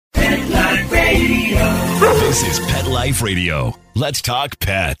Pet Life Radio. This is Pet Life Radio. Let's talk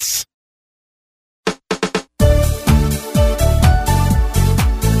pets.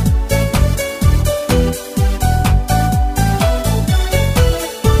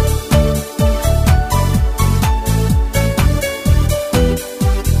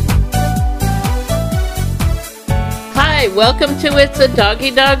 Hi, welcome to It's a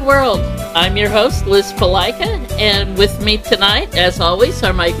Doggy Dog World. I'm your host, Liz Palaika, and with me tonight, as always,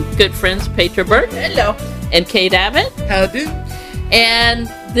 are my good friends Petra Burke. Hello. And Kate Abbott. Howdy. And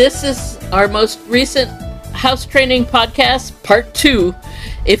this is our most recent house training podcast, part 2.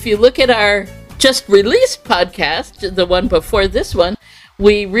 If you look at our just released podcast, the one before this one,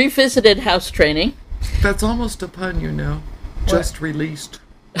 we revisited house training. That's almost a pun, you know. Just released.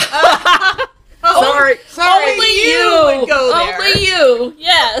 Sorry. Only you would go there. Only you,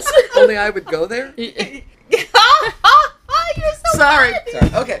 yes. Only I would go there? You're so Sorry.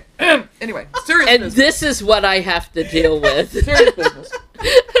 Okay. Anyway, serious And business. this is what I have to deal with. Serious business.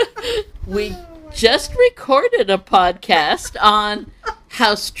 We just recorded a podcast on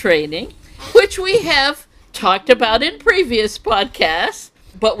house training, which we have talked about in previous podcasts,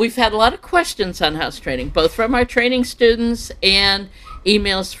 but we've had a lot of questions on house training, both from our training students and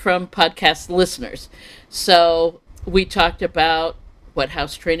emails from podcast listeners. So we talked about what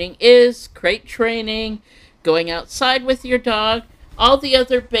house training is, crate training, going outside with your dog, all the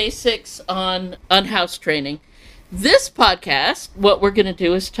other basics on house training. This podcast, what we're going to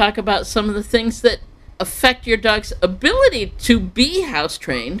do is talk about some of the things that affect your dog's ability to be house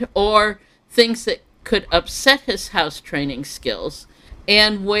trained, or things that could upset his house training skills,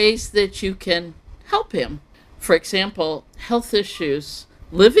 and ways that you can help him. For example, health issues,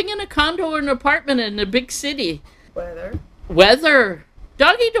 living in a condo or an apartment in a big city, weather,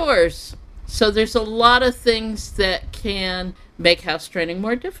 doggy doors. So there's a lot of things that can make house training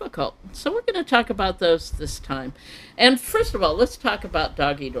more difficult. So we're going to talk about those this time. And first of all, let's talk about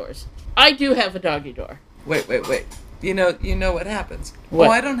doggy doors. I do have a doggy door. Wait. You know what happens. What?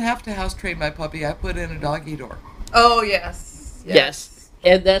 Oh, I don't have to house train my puppy. I put in a doggy door. Oh, yes. Yes.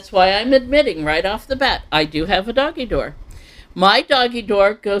 And that's why I'm admitting right off the bat, I do have a doggy door. My doggy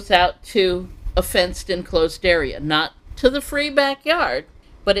door goes out to a fenced enclosed area, not to the free backyard,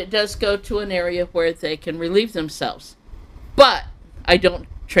 but it does go to an area where they can relieve themselves. But I don't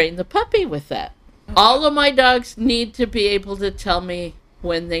train the puppy with that. All of my dogs need to be able to tell me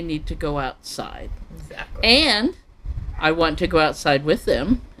when they need to go outside. Exactly. And I want to go outside with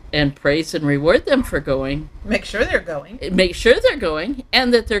them and praise and reward them for going. Make sure they're going. Make sure they're going,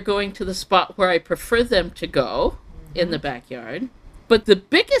 and that they're going to the spot where I prefer them to go in the backyard. But the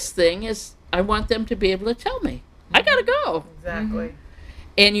biggest thing is I want them to be able to tell me, I gotta go. Exactly.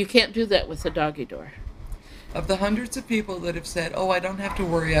 And you can't do that with a doggy door. Of the hundreds of people that have said, oh, I don't have to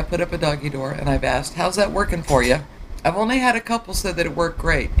worry, I put up a doggy door, and I've asked, how's that working for you? I've only had a couple say that it worked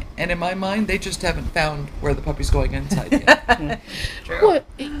great. And in my mind, they just haven't found where the puppy's going inside yet. True. Well,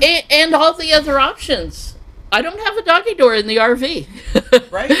 and all the other options. I don't have a doggy door in the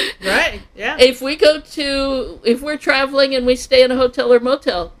RV. Right. Yeah. If we're traveling and we stay in a hotel or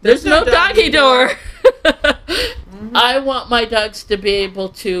motel, there's no doggy door. I want my dogs to be able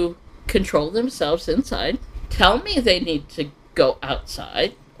to control themselves inside, tell me they need to go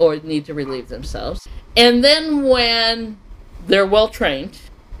outside or need to relieve themselves. And then when they're well trained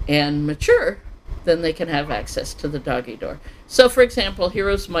and mature, then they can have access to the doggy door. So for example,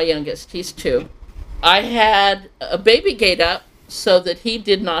 Hero's my youngest, he's 2. I had a baby gate up so that he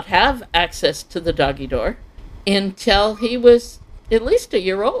did not have access to the doggy door until he was at least a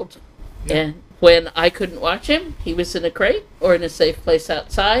year old. Yeah. And when I couldn't watch him, he was in a crate or in a safe place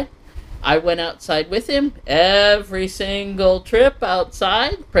outside. I went outside with him every single trip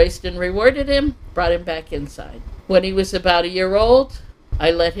outside, praised and rewarded him, brought him back inside. When he was about a year old,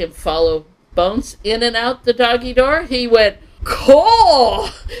 I let him follow Bones in and out the doggy door. He went, cool!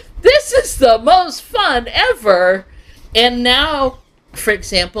 This is the most fun ever! And now, for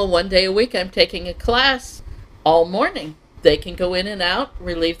example, one day a week I'm taking a class all morning. They can go in and out,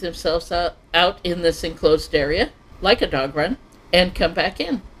 relieve themselves out in this enclosed area, like a dog run, and come back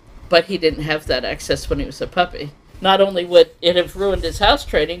in. But he didn't have that access when he was a puppy. Not only would it have ruined his house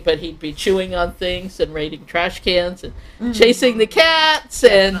training, but he'd be chewing on things and raiding trash cans and chasing the cats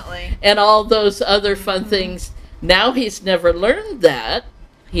and all those other fun things. Now he's never learned that.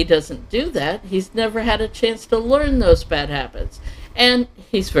 He doesn't do that. He's never had a chance to learn those bad habits. And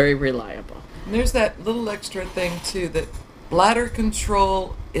he's very reliable. And there's that little extra thing, too, that bladder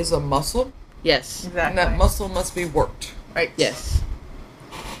control is a muscle. Yes. Exactly. And that muscle must be worked. Right. Yes.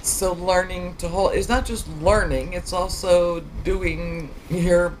 So learning to hold, it's not just learning, it's also doing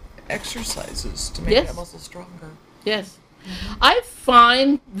your exercises to make Yes. that muscle stronger. Yes. I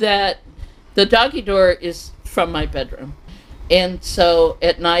find that the doggy door is from my bedroom. And so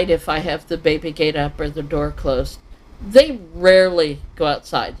at night, if I have the baby gate up or the door closed, they rarely go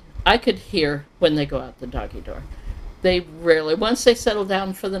outside. I could hear when they go out the doggy door. They rarely, once they settle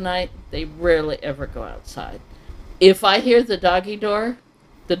down for the night, they rarely ever go outside. If I hear the doggy door,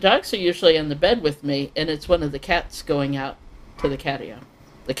 the dogs are usually in the bed with me, and it's one of the cats going out to the catio.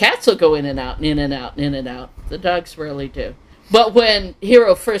 The cats will go in and out, and in and out, and in and out. The dogs rarely do. But when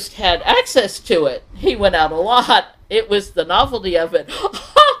Hero first had access to it, he went out a lot. It was the novelty of it.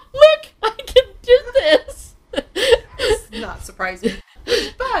 Oh, look, I can do this. It's not surprising.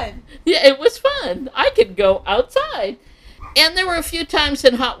 It's fun. Yeah, it was fun. I could go outside. And there were a few times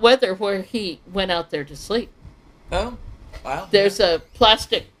in hot weather where he went out there to sleep. Oh, wow. There's a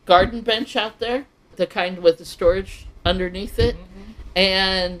plastic garden bench out there, the kind with the storage underneath it. Mm-hmm.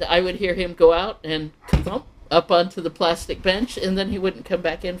 And I would hear him go out and thump up onto the plastic bench, and then he wouldn't come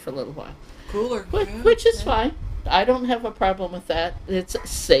back in for a little while. Cooler. Which is fine. I don't have a problem with that. It's a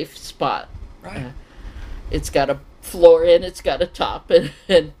safe spot. Right. It's got a floor and it's got a top, and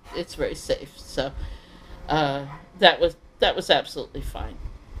it's very safe. So that was absolutely fine.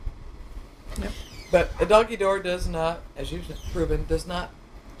 Yep. But a doggy door does not, as you've proven, does not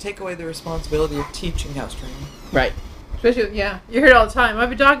take away the responsibility of teaching house training. Right. Especially, yeah, you hear it all the time. I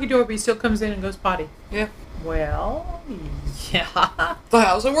have a doggy door, but he still comes in and goes potty. Yeah. Well, yeah. So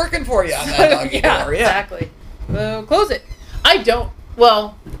how's it working for you on that doggy door? Yeah. Exactly. Close it. I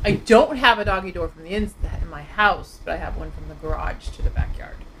don't have a doggy door from the inside in my house, but I have one from the garage to the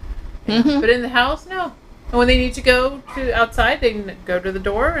backyard. Mm-hmm. But in the house, no. And when they need to go to outside, they can go to the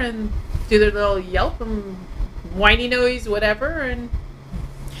door and do their little yelp and whiny noise, whatever, and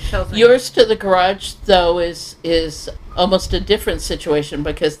tells me. Yours to the garage, though, is almost a different situation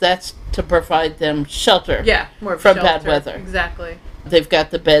because that's to provide them shelter. Yeah, more of from shelter. bad weather. Exactly. They've got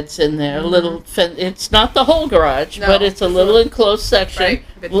the beds in there. A little. It's not the whole garage, No, but it's a it's little a- enclosed section. Right.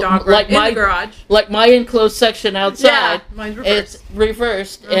 The dog run in the garage. Like my enclosed section outside. Yeah, mine's reversed. It's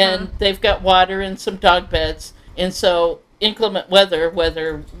reversed, and they've got water and some dog beds. And so inclement weather,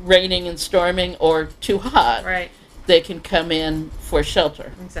 whether raining and storming or too hot, Right. they can come in for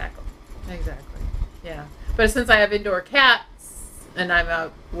shelter. Exactly. Yeah. But since I have indoor cats and I'm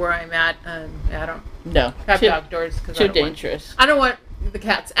out where I'm at, I don't No, have too, dog doors because too dangerous. I don't want the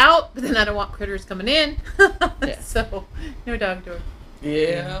cats out, but then I don't want critters coming in. Yeah. So no dog door.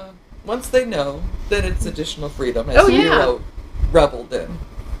 Yeah. Once they know, then it's additional freedom, as Oh, yeah. Hero reveled in.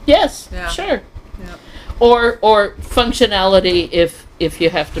 Yes, Yeah. sure. Yeah. Or functionality if you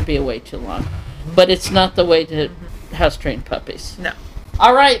have to be away too long. But it's not the way to house train puppies. No.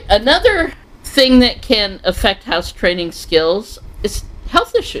 All right, another thing that can affect house training skills is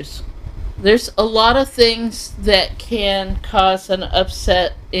health issues. There's a lot of things that can cause an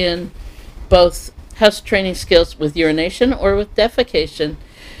upset in both house training skills with urination or with defecation.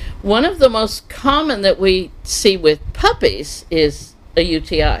 One of the most common that we see with puppies is a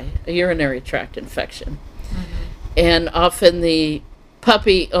UTI, a urinary tract infection. And often the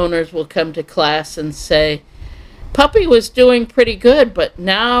puppy owners will come to class and say, Puppy was doing pretty good, but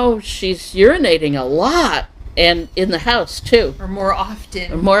now she's urinating a lot, and in the house too, Or more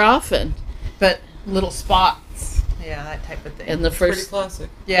often. more often. But little spots. Yeah, that type of thing. And the Pretty first classic.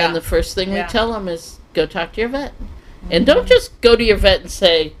 yeah. and the first thing Yeah. we tell them is go talk to your vet, and don't just go to your vet and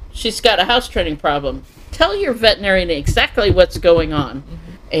say she's got a house training problem. Tell your veterinarian exactly what's going on,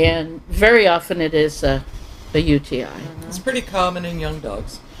 and very often it is a UTI. It's pretty common in young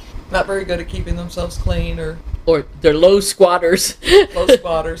dogs. Not very good at keeping themselves clean, or Or they're low squatters. low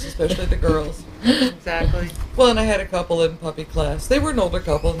spotters, especially the girls. Exactly. Well, and I had a couple in puppy class. They were an older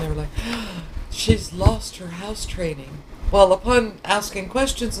couple, and they were like, she's lost her house training. Well, upon asking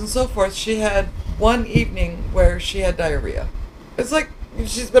questions and so forth, she had one evening where she had diarrhea. It's like,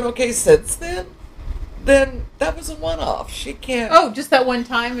 she's been okay since then? Then that was a one-off. She can't... Oh, just that one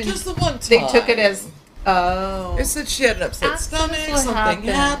time, and just the one time. they took it as It said she had an upset That's stomach, what something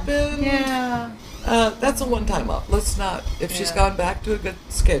happened. Yeah. That's a one-time up. Let's not... If she's Yeah. gone back to a good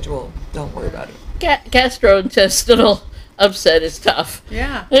schedule, don't worry about it. Gastrointestinal upset is tough.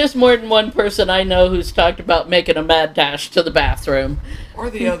 Yeah. There's more than one person I know who's talked about making a mad dash to the bathroom. Or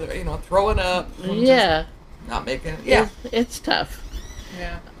the other, throwing up. Yeah, Just not making it. Yeah. it's tough.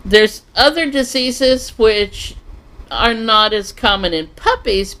 Yeah. There's other diseases which are not as common in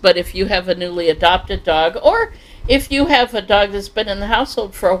puppies, but if you have a newly adopted dog, or if you have a dog that's been in the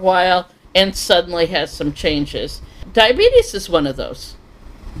household for a while and suddenly has some changes. Diabetes is one of those.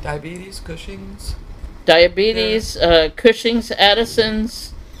 Diabetes, Cushing's. Diabetes, Cushing's,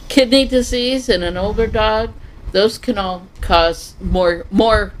 Addison's, kidney disease in an older dog, those can all cause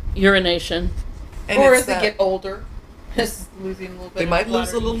more urination. And or it's as they that- get older, just losing a little bit They of might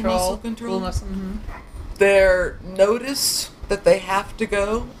lose bladder a little muscle control. Little muscle, Their notice that they have to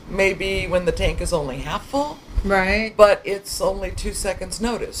go, maybe when the tank is only half full, Right. but it's only 2 seconds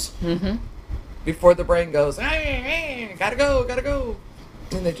notice Mm-hmm. before the brain goes, hey, gotta go.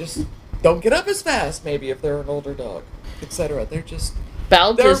 And they just don't get up as fast, maybe, if they're an older dog, etc. They're just,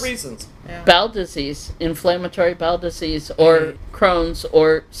 Bowel there are dis- reasons. Yeah. bowel disease, inflammatory bowel disease, or Crohn's,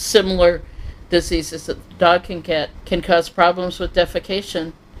 or similar diseases that the dog can get, can cause problems with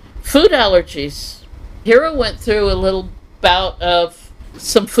defecation. Food allergies. Hero went through a little bout of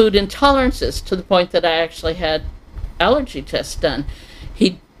some food intolerances to the point that I actually had allergy tests done.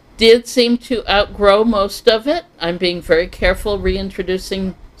 He did seem to outgrow most of it. I'm being very careful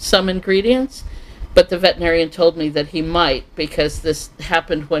reintroducing some ingredients, but the veterinarian told me that he might, because this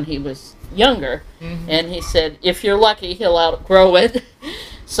happened when he was younger, and he said if you're lucky he'll outgrow it.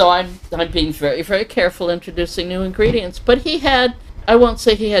 So I'm being very, very careful introducing new ingredients. But he had, I won't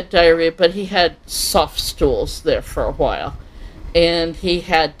say he had diarrhea, but he had soft stools there for a while, and he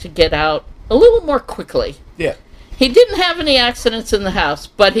had to get out a little more quickly. Yeah. He didn't have any accidents in the house,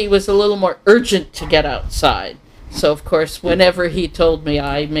 but he was a little more urgent to get outside. So, of course, whenever he told me,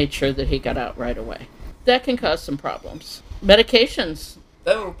 I made sure that he got out right away. That can cause some problems. Medications.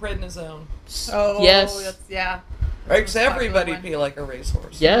 Oh, prednisone. Oh, Yes. That's, yeah. Makes That's a everybody popular pee like a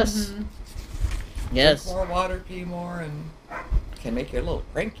racehorse. Yes. Yes. Drink more water, pee more, and can make you a little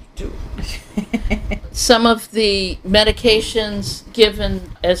cranky, too. Some of the medications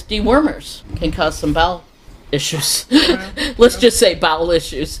given as dewormers can cause some bowel issues. Let's just say bowel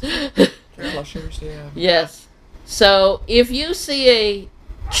issues. Flushers, yeah. Yes. So if you see a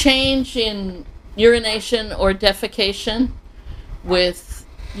change in urination or defecation with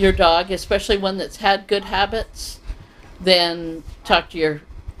your dog, especially one that's had good habits, then talk to your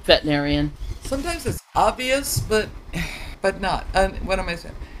veterinarian. Sometimes it's obvious, but not. What am I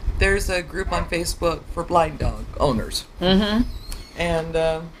saying? There's a group on Facebook for blind dog owners. Mm-hmm. And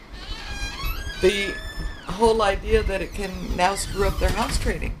the whole idea that it can now screw up their house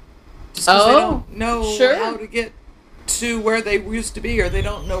training. Just 'cause they don't know sure. how to get to where they used to be, or they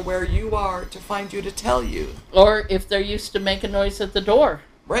don't know where you are to find you to tell you. Or if they're used to make a noise at the door,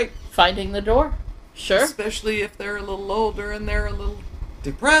 Right. finding the door. Sure. Especially if they're a little older and they're a little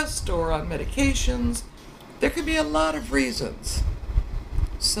depressed or on medications. There could be a lot of reasons.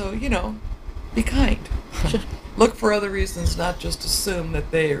 So, be kind. Look for other reasons, not just assume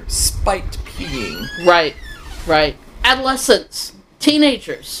that they're spiked peeing. Right, right. Adolescents,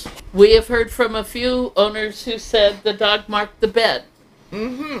 teenagers. We have heard from a few owners who said the dog marked the bed.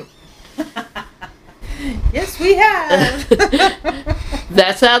 Mm-hmm. Yes, we have.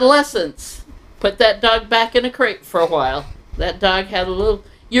 That's adolescence. Put that dog back in a crate for a while. That dog had a little...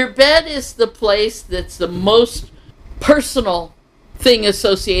 Your bed is the place that's the most personal thing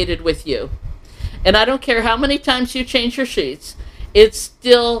associated with you. And I don't care how many times you change your sheets, it's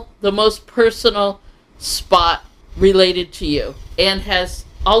still the most personal spot related to you and has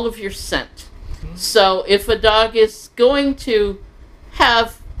all of your scent. So if a dog is going to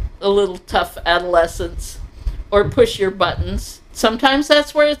have a little tough adolescence or push your buttons, sometimes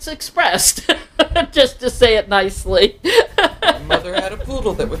that's where it's expressed, just to say it nicely. My mother had a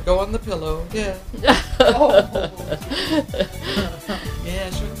poodle that would go on the pillow. Yeah. Yeah,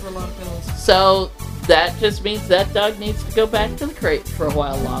 she went for a lot of pillows. So that just means that dog needs to go back to the crate for a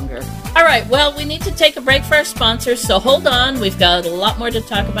while longer. All right, well, we need to take a break for our sponsors, so hold on. We've got a lot more to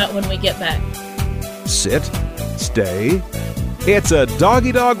talk about when we get back. Sit, stay. It's a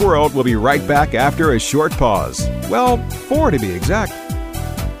doggy dog world. We'll be right back after a short pause. Well, 4 to be exact.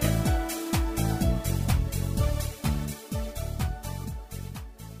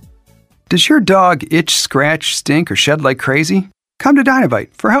 Does your dog itch, scratch, stink, or shed like crazy? Come to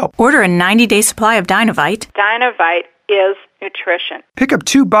Dinovite for help. Order a 90-day supply of Dinovite. Dinovite is nutrition. Pick up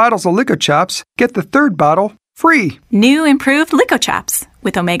 2 bottles of Lico Chops, get the 3rd bottle free. New improved Lico Chops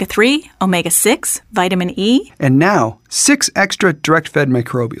with omega-3, omega-6, vitamin E. And now, 6 extra direct-fed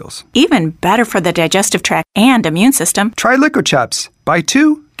microbials. Even better for the digestive tract and immune system. Try Lico Chops. Buy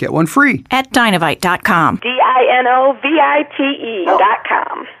 2, get 1 free. At Dinovite.com. DINOVITE.com.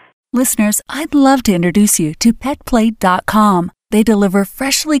 Listeners, I'd love to introduce you to PetPlate.com. They deliver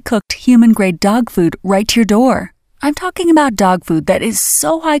freshly cooked human-grade dog food right to your door. I'm talking about dog food that is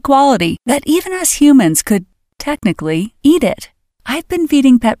so high quality that even us humans could, technically, eat it. I've been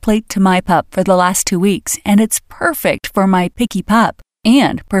feeding PetPlate to my pup for the last 2 weeks, and it's perfect for my picky pup.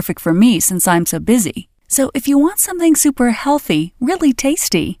 And perfect for me since I'm so busy. So if you want something super healthy, really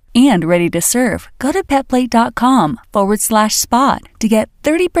tasty, and ready to serve, go to petplate.com/spot to get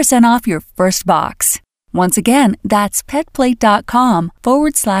 30% off your first box. Once again, that's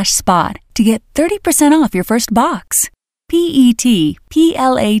petplate.com/spot to get 30% off your first box.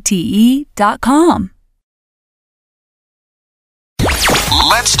 petplate.com.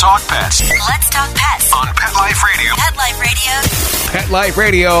 Let's talk pets Let's talk pets on Pet Life Radio. Pet Life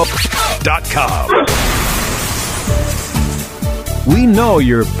Radio. PetLifeRadio.com. We know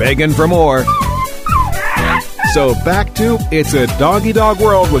you're begging for more. So back to It's a Doggy Dog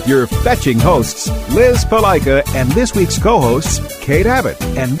World with your fetching hosts, Liz Palaika, and this week's co-hosts, Kate Abbott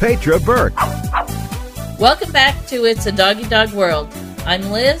and Petra Burke. Welcome back to It's a Doggy Dog World.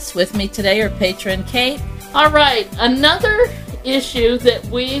 I'm Liz. With me today are Petra and Kate. All right, another issue that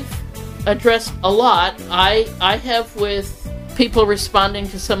we've addressed a lot, I have with people responding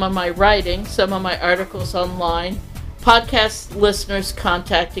to some of my writing, some of my articles online, podcast listeners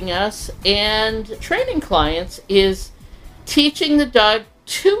contacting us, and training clients, is teaching the dog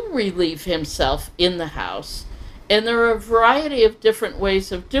to relieve himself in the house. And there are a variety of different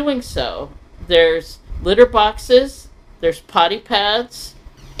ways of doing so. There's litter boxes, there's potty pads,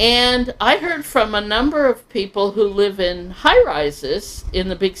 and I heard from a number of people who live in high-rises in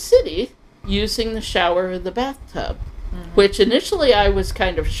the big city using the shower or the bathtub, which initially I was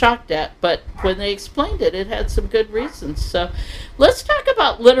kind of shocked at, but when they explained it, it had some good reasons. So let's talk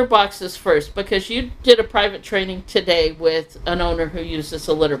about litter boxes first, because you did a private training today with an owner who uses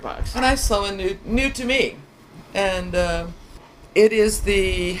a litter box. And I saw a new to me, and it is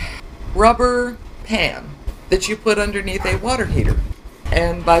the rubber pan that you put underneath a water heater.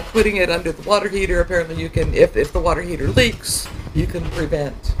 And by putting it under the water heater, apparently you can, if the water heater leaks, you can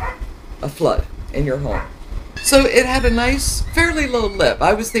prevent a flood in your home. So it had a nice, fairly low lip.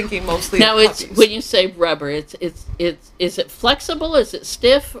 I was thinking mostly now of it's puppies. when you say rubber, is it flexible? Is it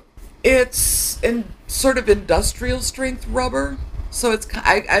stiff? It's in sort of industrial strength rubber. So it's,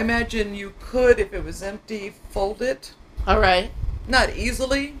 I imagine you could, if it was empty, fold it. All right. Not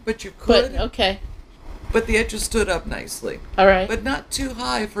easily, but you could. But, okay. But the edges stood up nicely. All right. But not too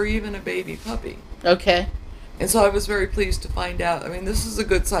high for even a baby puppy. Okay. And so I was very pleased to find out. I mean, this is a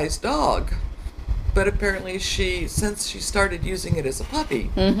good-sized dog. But apparently since she started using it as a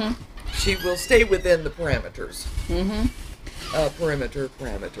puppy, she will stay within the parameters. Perimeter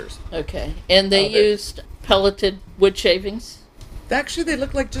parameters. Okay. And they used pelleted wood shavings? Actually, they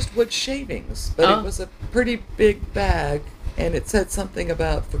looked like just wood shavings. But it was a pretty big bag. And it said something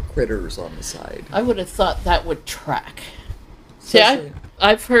about for critters on the side. I would have thought that would track. See,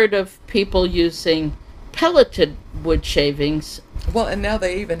 I've heard of people using pelleted wood shavings. Well, and now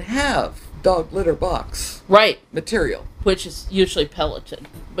they even have dog litter box material. Which is usually pelleted,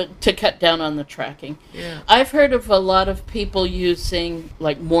 but to cut down on the tracking. Yeah. I've heard of a lot of people using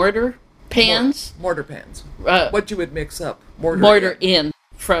like mortar pans. Mortar pans. What you would mix up. Mortar in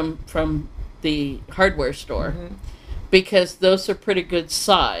from the hardware store. Because those are pretty good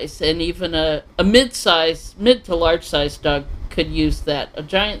size, and even a mid to large size dog could use that. A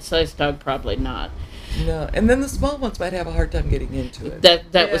giant sized dog probably not. No, and then the small ones might have a hard time getting into it.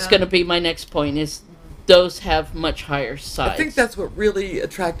 That was going to be my next point, is those have much higher size. I think that's what really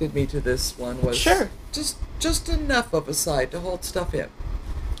attracted me to this one, was just enough of a side to hold stuff in.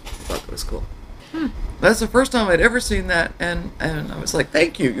 I thought that was cool. That's the first time I'd ever seen that, and I was like,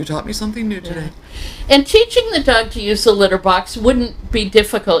 thank you, you taught me something new today. And teaching the dog to use the litter box wouldn't be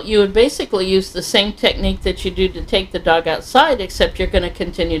difficult. You would basically use the same technique that you do to take the dog outside, except you're going to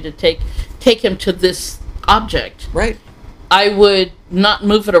continue to take him to this object. Right. I would not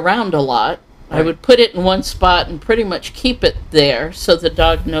move it around a lot. Right. I would put it in one spot and pretty much keep it there so the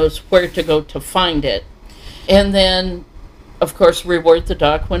dog knows where to go to find it. And then, of course, reward the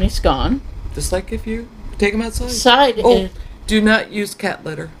dog when he's gone. Just like if you take him outside. Do not use cat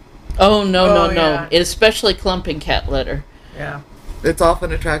litter. Oh, no. Especially clumping cat litter. Yeah. It's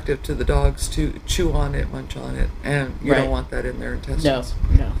often attractive to the dogs to chew on it, munch on it, and you don't want that in their intestines.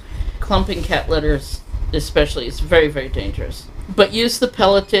 No. Clumping cat litters, especially, is very, very dangerous. But use the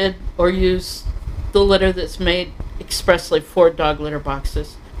pelleted or use the litter that's made expressly for dog litter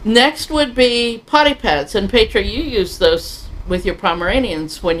boxes. Next would be potty pads. And Petra, you use those with your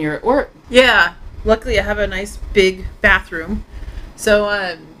Pomeranians when you're at work. Yeah. Luckily, I have a nice big bathroom.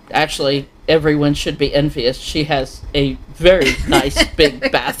 So, actually, everyone should be envious. She has a very nice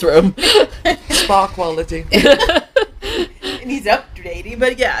big bathroom. Spa quality. It needs updating,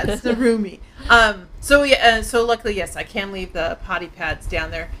 but yeah, it's roomy. So luckily, yes, I can leave the potty pads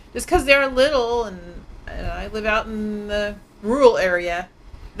down there. Just because they're little, and I live out in the rural area,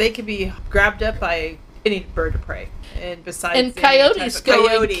 they can be grabbed up by any bird of prey. And besides, and coyotes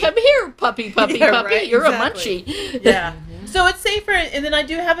going, come here, puppy, puppy, puppy. Right, You're exactly. a munchie. Yeah. So it's safer, and then I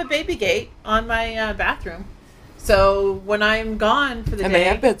do have a baby gate on my bathroom. So when I'm gone for the day, and they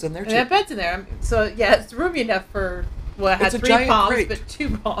have beds in there too. They have beds in there. So yeah, it's roomy enough for I had 3 palms, but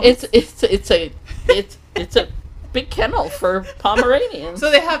 2 palms. It's a big kennel for Pomeranians. So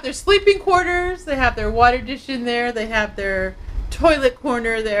they have their sleeping quarters, they have their water dish in there, they have their toilet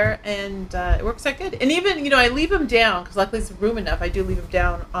corner there, and it works out good. And even, I leave them down, because luckily it's room enough, I do leave them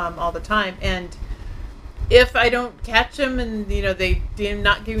down all the time. And if I don't catch them and, they do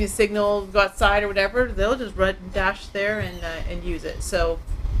not give me a signal, go outside or whatever, they'll just run and dash there and use it. So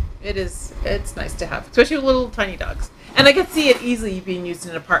it's nice to have, especially with little tiny dogs. And I could see it easily being used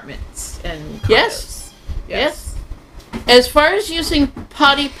in apartments and condos. Yes. As far as using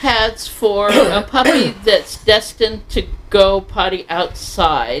potty pads for a puppy that's destined to go potty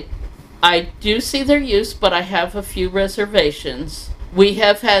outside, I do see their use, but I have a few reservations. We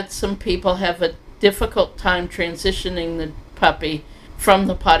have had some people have a difficult time transitioning the puppy from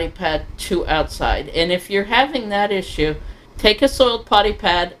the potty pad to outside. And if you're having that issue, take a soiled potty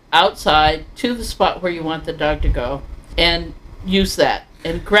pad outside to the spot where you want the dog to go and use that.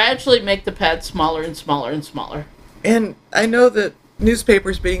 And gradually make the pad smaller and smaller and smaller. And I know that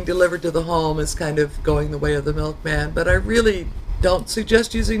newspapers being delivered to the home is kind of going the way of the milkman, but I really don't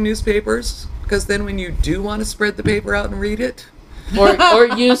suggest using newspapers, because then when you do want to spread the paper out and read it, or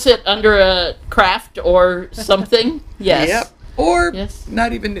use it under a craft or something, yes. Yep. Or yes.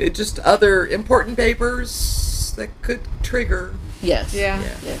 Not even just other important papers that could trigger. Yes. Yeah.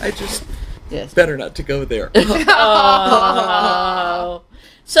 I just yes. Better not to go there. Oh.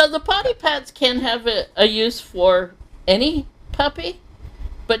 So the potty pads can have a use for any puppy,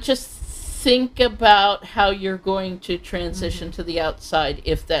 but just think about how you're going to transition to the outside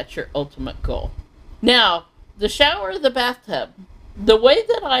if that's your ultimate goal. Now, the shower or the bathtub. The way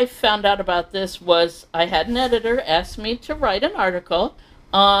that I found out about this was I had an editor ask me to write an article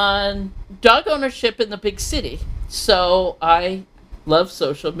on dog ownership in the big city. So I love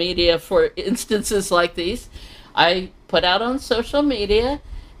social media for instances like these. I put out on social media,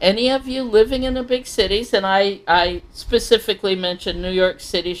 any of you living in the big cities, and I specifically mentioned New York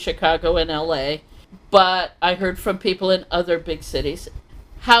City, Chicago, and LA, but I heard from people in other big cities.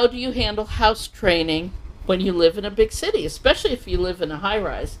 How do you handle house training when you live in a big city, especially if you live in a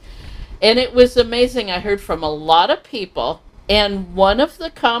high-rise? And it was amazing. I heard from a lot of people, and one of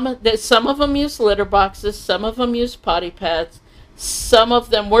the that some of them use litter boxes, some of them use potty pads, some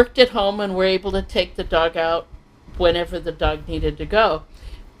of them worked at home and were able to take the dog out whenever the dog needed to go.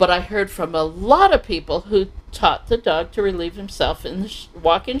 But I heard from a lot of people who taught the dog to relieve himself in the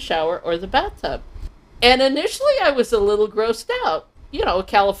walk-in shower or the bathtub. And initially I was a little grossed out. A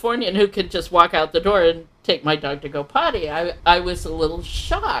Californian who could just walk out the door and take my dog to go potty. I was a little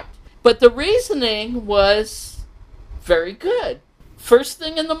shocked. But the reasoning was very good. First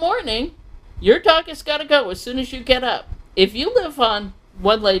thing in the morning, your dog has got to go as soon as you get up. If you live on,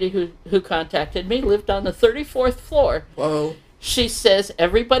 one lady who contacted me lived on the 34th floor. Whoa. She says,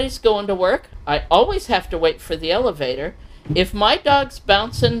 everybody's going to work. I always have to wait for the elevator. If my dog's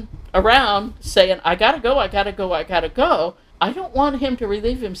bouncing around saying, I gotta go, I gotta go, I gotta go, I don't want him to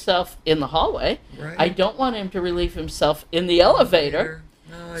relieve himself in the hallway. Right. I don't want him to relieve himself in the elevator.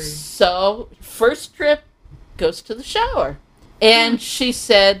 So, first trip goes to the shower. And she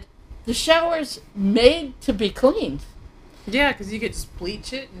said, the shower's made to be cleaned. Yeah, because you could just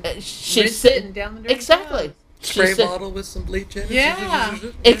bleach it and she rinse said, it and down the dirty exactly. clothes. Spray bottle with some bleach in it. Yeah.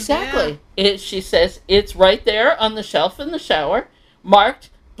 Exactly. Yeah. She says it's right there on the shelf in the shower, marked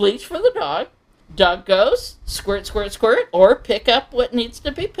bleach for the dog. Dog goes, squirt, squirt, squirt, or pick up what needs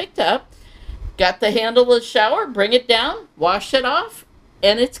to be picked up. Got the handle of the shower, bring it down, wash it off,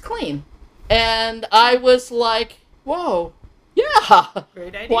 and it's clean. And I was like, whoa, yeah,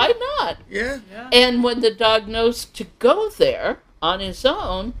 great idea. Why not? Yeah. And when the dog knows to go there on his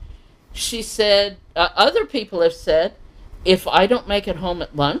own, she said, other people have said, if I don't make it home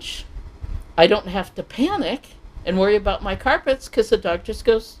at lunch, I don't have to panic and worry about my carpets because the dog just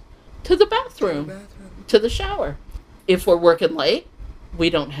goes to the bathroom, to the shower. If we're working late, we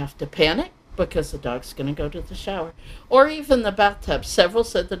don't have to panic because the dog's going to go to the shower. Or even the bathtub. Several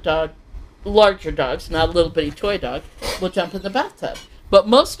said the dog, larger dogs, not a little bitty toy dog, will jump in the bathtub. But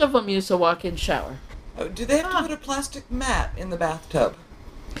most of them use a walk-in shower. Oh, do they have to put a plastic mat in the bathtub?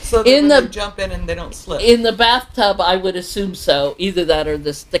 So that when they jump in and they don't slip. In the bathtub, I would assume so. Either that or the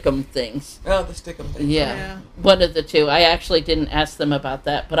stickum things. Oh, the stickum things. Yeah, one of the two. I actually didn't ask them about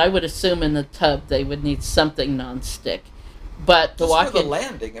that, but I would assume in the tub they would need something non-stick. But the Just walk-in... for the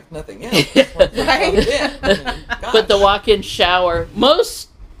landing, if nothing else. Right? But the walk-in shower, most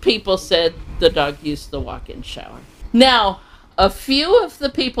people said the dog used the walk-in shower. Now, a few of the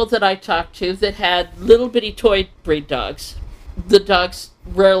people that I talked to that had little bitty toy breed dogs, the dogs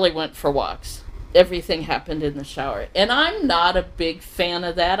rarely went for walks. Everything happened in the shower. And I'm not a big fan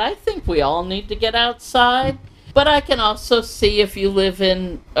of that. I think we all need to get outside. But I can also see if you live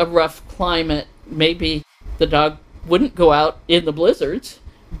in a rough climate, maybe the dog wouldn't go out in the blizzards.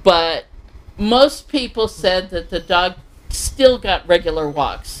 But most people said that the dog still got regular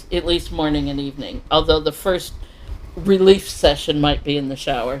walks, at least morning and evening. Although the first relief session might be in the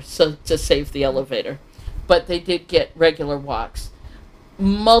shower, so to save the elevator. But they did get regular walks.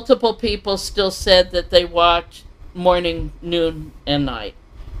 Multiple people still said that they walked morning, noon, and night.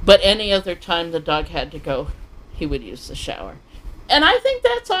 But any other time the dog had to go, he would use the shower. And I think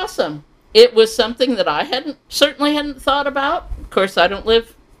that's awesome. It was something that I certainly hadn't thought about. Of course, I don't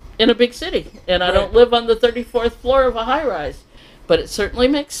live in a big city, and I don't live on the 34th floor of a high-rise. But it certainly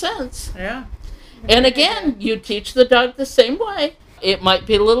makes sense. Yeah. And again, you teach the dog the same way. It might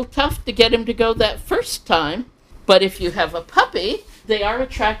be a little tough to get him to go that first time, but if you have a puppy, they are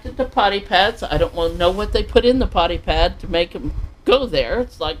attracted to potty pads. I don't want to know what they put in the potty pad to make them go there.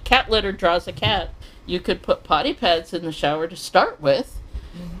 It's like cat litter draws a cat. You could put potty pads in the shower to start with,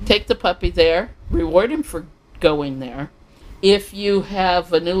 take the puppy there, reward him for going there. If you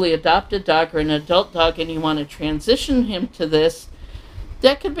have a newly adopted dog or an adult dog and you want to transition him to this,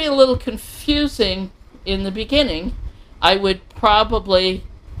 that could be a little confusing in the beginning. I would probably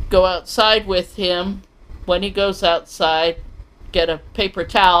go outside with him. When he goes outside, get a paper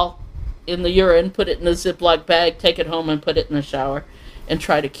towel in the urine, put it in a Ziploc bag, take it home and put it in the shower, and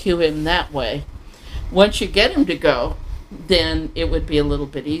try to cue him that way. Once you get him to go, then it would be a little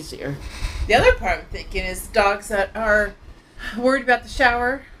bit easier. The other part I'm thinking is dogs that are worried about the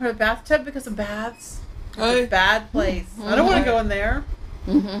shower or the bathtub because of baths. It's a bad place. I don't want to go in there.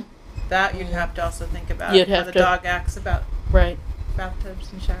 That you'd have to also think about. You'd how have the to, dog acts about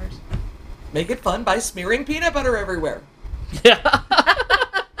bathtubs and showers. Make it fun by smearing peanut butter everywhere. Yeah.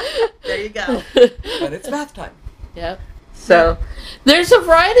 There you go. But it's bath time. Yep. So there's a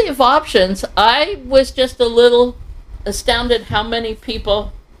variety of options. I was just a little astounded how many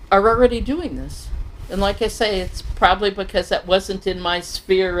people are already doing this. And like I say, it's probably because that wasn't in my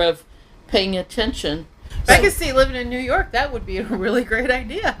sphere of paying attention. I could see living in New York. That would be a really great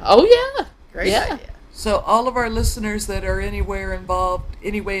idea. Oh, yeah. Great idea. So all of our listeners that are anyway involved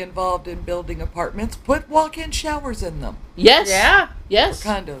in building apartments, put walk-in showers in them. Yes. Yeah. Yes. Or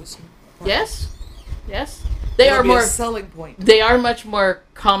condos. Yes. Yes. It'll be a selling point. They are much more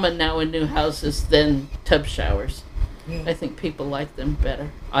common now in new houses than tub showers. Yeah. I think people like them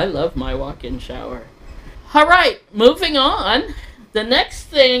better. I love my walk-in shower. All right, moving on. The next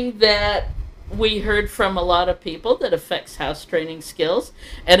thing that we heard from a lot of people that affects house training skills,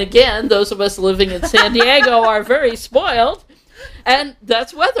 and again, those of us living in San Diego are very spoiled, and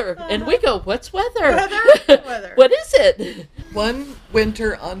that's weather. And we go, what's weather? Weather. What is it? One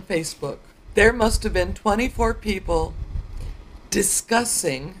winter on Facebook, there must have been 24 people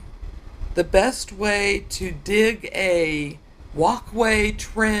discussing the best way to dig a walkway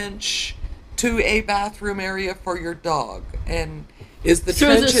trench to a bathroom area for your dog. And is the through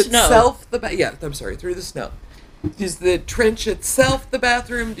trench the snow. itself through the snow. Is the trench itself the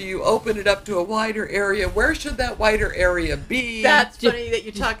bathroom? Do you open it up to a wider area? Where should that wider area be? That's funny that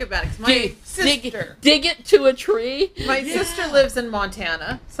you talk about it. 'Cause my sister... Dig it to a tree? My sister lives in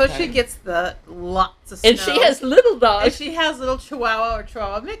Montana, so she gets the lots of snow. And she has little dogs. And she has little Chihuahua or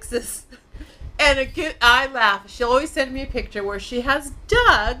Chihuahua mixes. And I laugh. She'll always send me a picture where she has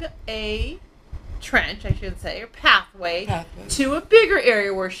dug a trench, I should say, or pathway to a bigger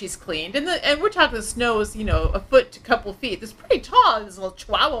area where she's cleaned. And we're talking the snow is, a foot to a couple feet. It's pretty tall. There's a little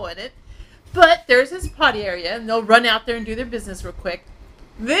Chihuahua in it. But there's his potty area, and they'll run out there and do their business real quick.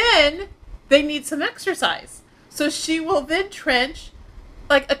 Then they need some exercise. So she will then trench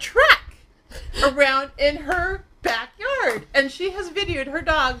like a track around in her backyard. And she has videoed her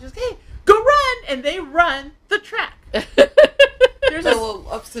dog just, hey, go run! And they run the track. There's little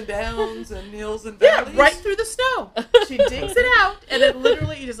ups and downs and hills and valleys. Yeah, right through the snow. She digs it out, and it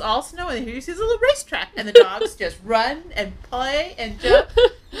literally is all snow. And here you see a little racetrack, and the dogs just run and play and jump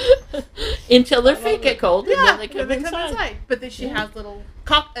until their feet get cold, and then they come inside. But then she has little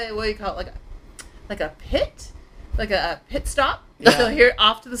what do you call it? Like a pit, like a pit stop. Yeah. So here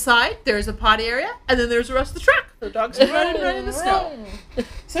off to the side, there's a potty area, and then there's the rest of the track. The dogs are running in the snow.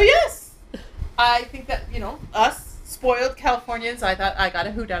 So yes, I think that us spoiled Californians, I thought I got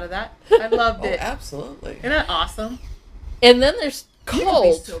a hoot out of that. I loved it. Absolutely. Isn't that awesome? And then there's You can be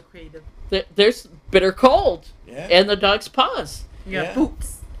cold. so creative. There's bitter cold. Yeah. And the dog's paws. Yeah.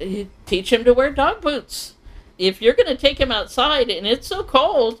 Boots. You teach him to wear dog boots. If you're going to take him outside and it's so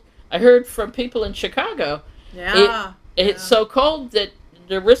cold, I heard from people in Chicago, Yeah. it's so cold that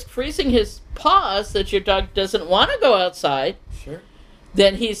the risk freezing his paws that your dog doesn't want to go outside, Sure.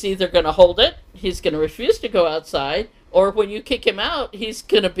 then he's either going to hold it, he's going to refuse to go outside, or when you kick him out, he's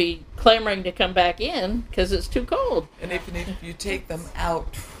going to be clamoring to come back in because it's too cold. And even if you take them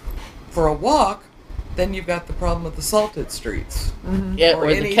out for a walk, then you've got the problem with the salted streets. Yeah, or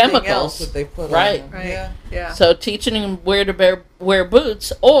the anything chemicals. else that they put Right. on them. Right. Yeah. Yeah. So teaching him where to wear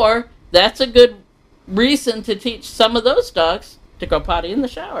boots, or that's a good reason to teach some of those dogs to go potty in the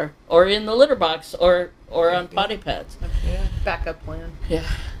shower, or in the litter box, or on potty pads. Yeah. Backup plan. Yeah.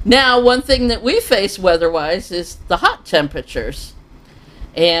 Now, one thing that we face weather-wise is the hot temperatures.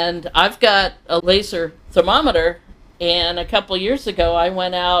 And I've got a laser thermometer, and a couple years ago I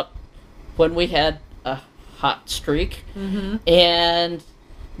went out when we had a hot streak and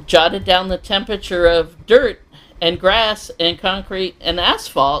jotted down the temperature of dirt and grass and concrete and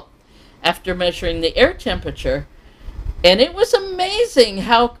asphalt after measuring the air temperature. And it was amazing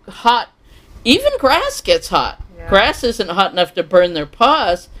how hot, even grass gets hot. Yeah. Grass isn't hot enough to burn their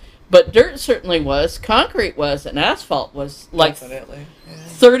paws, but dirt certainly was, concrete was, and asphalt was like Definitely. Yeah.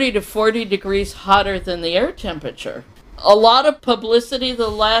 30 to 40 degrees hotter than the air temperature. A lot of publicity the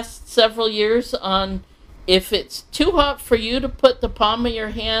last several years on if it's too hot for you to put the palm of your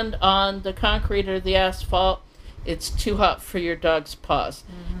hand on the concrete or the asphalt, it's too hot for your dog's paws.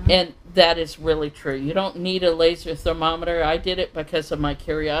 And that is really true. You don't need a laser thermometer. I did it because of my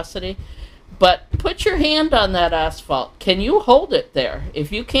curiosity. But put your hand on that asphalt. Can you hold it there?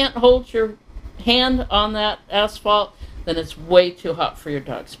 If you can't hold your hand on that asphalt, then it's way too hot for your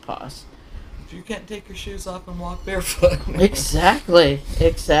dog's paws. You can't take your shoes off and walk barefoot. Exactly.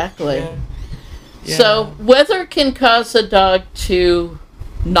 Yeah. Yeah. So weather can cause a dog to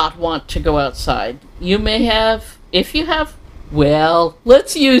not want to go outside. You may have, if you have, well,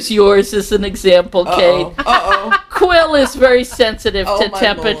 let's use yours as an example, Kate. Uh-oh. Quill is very sensitive Oh, to my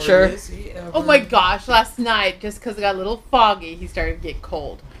temperature. Lord, is he ever. Oh my gosh! Last night, just because it got a little foggy, he started to get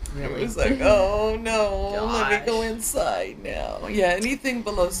cold. It was like, oh no, let me go Gosh. inside now. Yeah, anything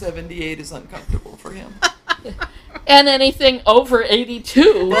below 78 is uncomfortable for him. And anything over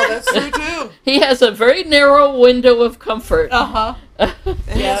 82, Well, that's true too. he has a very narrow window of comfort. Uh huh. And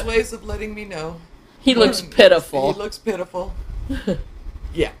he has ways of letting me know. He looks He pitiful. looks pitiful.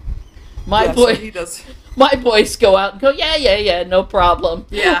 Yeah. My Yeah, boy, so he does. my boys go out and go, yeah, no problem.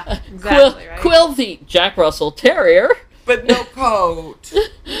 Yeah, Quill, exactly, right? Quill, the Jack Russell Terrier, But no coat.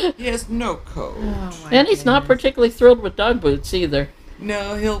 He has no coat. Oh, and he's not particularly thrilled with dog boots either.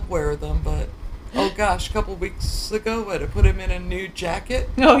 No, he'll wear them, but oh gosh, a couple weeks ago, I put him in a new jacket.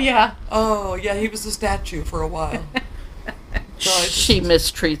 Oh yeah. Oh yeah, he was a statue for a while. So I just- She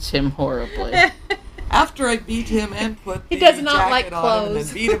mistreats him horribly. after I beat him and put He the does not jacket like on him and clothes.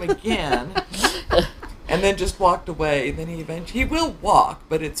 then beat him again, and then just walked away, then he will walk,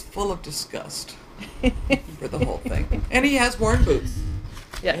 but it's full of disgust for the whole thing. And he has worn boots.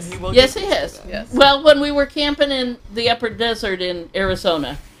 Yes. And he will Yes, get he used to has. that. Yes. Well, when we were camping in the upper desert in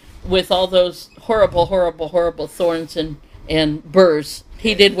Arizona with all those horrible thorns and burrs,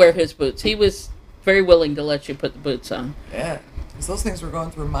 he did wear his boots. He was very willing to let you put the boots on. Yeah, because those things were going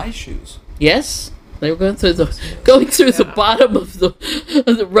through my shoes. Yes, they were going through the bottom of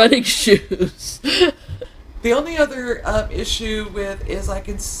the running shoes. The only other issue with is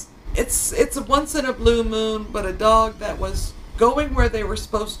it's a once in a blue moon, but a dog that was going where they were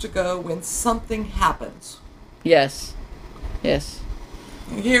supposed to go when something happens. Yes.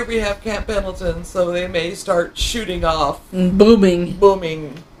 Here we have Camp Pendleton, so they may start shooting off Booming.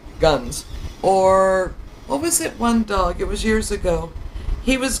 booming guns. Or what was it? One dog. It was years ago.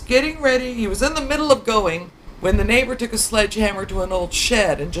 He was getting ready. He was in the middle of going when the neighbor took a sledgehammer to an old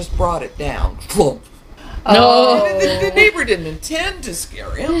shed and just brought it down. Plump. No. The neighbor didn't intend to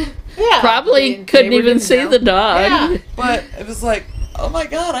scare him, Yeah. Probably The couldn't neighbor even didn't see know. the dog. Yeah. but it was like, oh my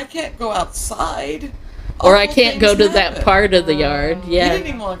God, I can't go outside. Or I Awful can't go things to that happen. part of the yard. He didn't Yeah.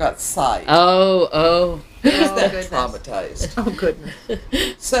 even want to go outside. Oh. He was Oh, that goodness. traumatized. Oh goodness.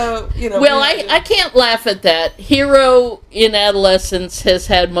 So, Well, I can't laugh at that. Hero in adolescence has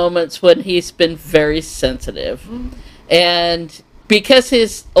had moments when he's been very sensitive. And because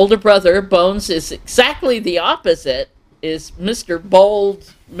his older brother, Bones, is exactly the opposite, is Mr.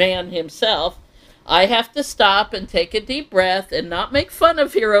 Bold Man himself, I have to stop and take a deep breath and not make fun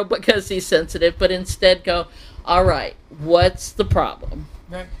of Hero because he's sensitive, but instead go, all right, what's the problem?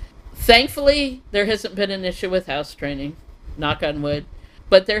 Right. Thankfully, there hasn't been an issue with house training. knock on wood.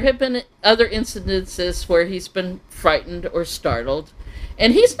 But there have been other incidences where he's been frightened or startled.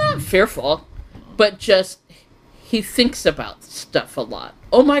 And he's not fearful, but just he thinks about stuff a lot.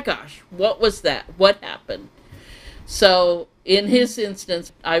 Oh my gosh, what was that? What happened? So in his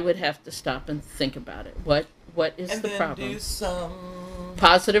instance, I would have to stop and think about it. What is and the then problem? Do some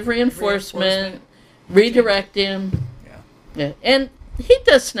positive reinforcement, redirect him. Yeah. And he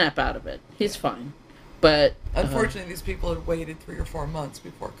does snap out of it. He's fine. But unfortunately, these people had waited 3 or 4 months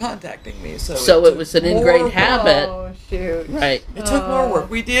before contacting me. So it was an ingrained habit. Oh, shoot. Right. It took more work.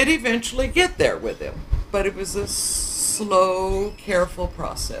 We did eventually get there with him, but it was a slow, careful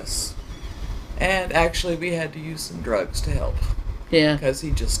process. And actually, we had to use some drugs to help. Yeah. Because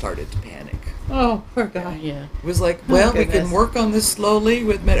he just started to panic. Oh, poor guy. Yeah. It was like, well, we can work on this slowly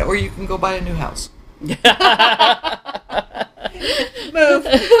with or you can go buy a new house. Move.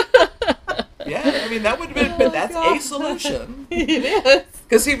 Yeah, I mean, that would have been, but that's a solution. It is.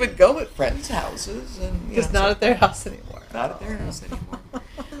 Because he would go at friends' houses. And just not at their house anymore. Not at their house anymore.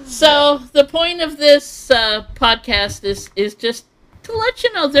 So the point of this podcast is just to let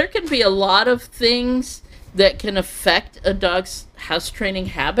you know there can be a lot of things that can affect a dog's house training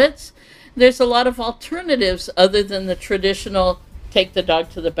habits. There's a lot of alternatives other than the traditional take the dog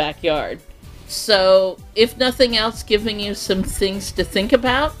to the backyard. So if nothing else, giving you some things to think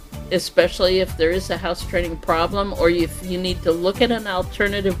about, especially if there is a house training problem or if you need to look at an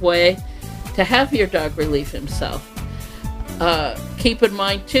alternative way to have your dog relieve himself. Keep in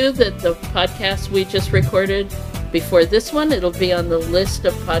mind, too, that the podcast we just recorded before this one, it'll be on the list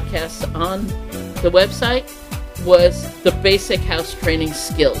of podcasts on the website, was the basic house training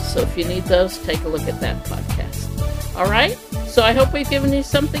skills. So if you need those, take a look at that podcast. All right? So I hope we've given you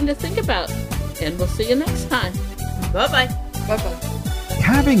something to think about. And we'll see you next time. Bye-bye. Bye-bye.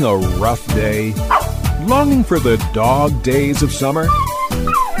 Having a rough day? Longing for the dog days of summer?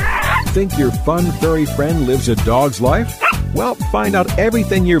 Think your fun furry friend lives a dog's life? Well, find out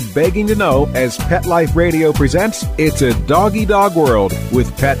everything you're begging to know as Pet Life Radio presents It's a Doggy Dog World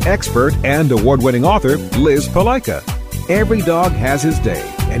with pet expert and award-winning author Liz Palaika. Every dog has his day,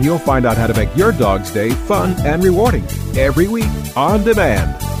 and you'll find out how to make your dog's day fun and rewarding every week on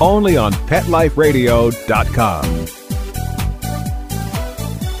demand, only on PetLifeRadio.com.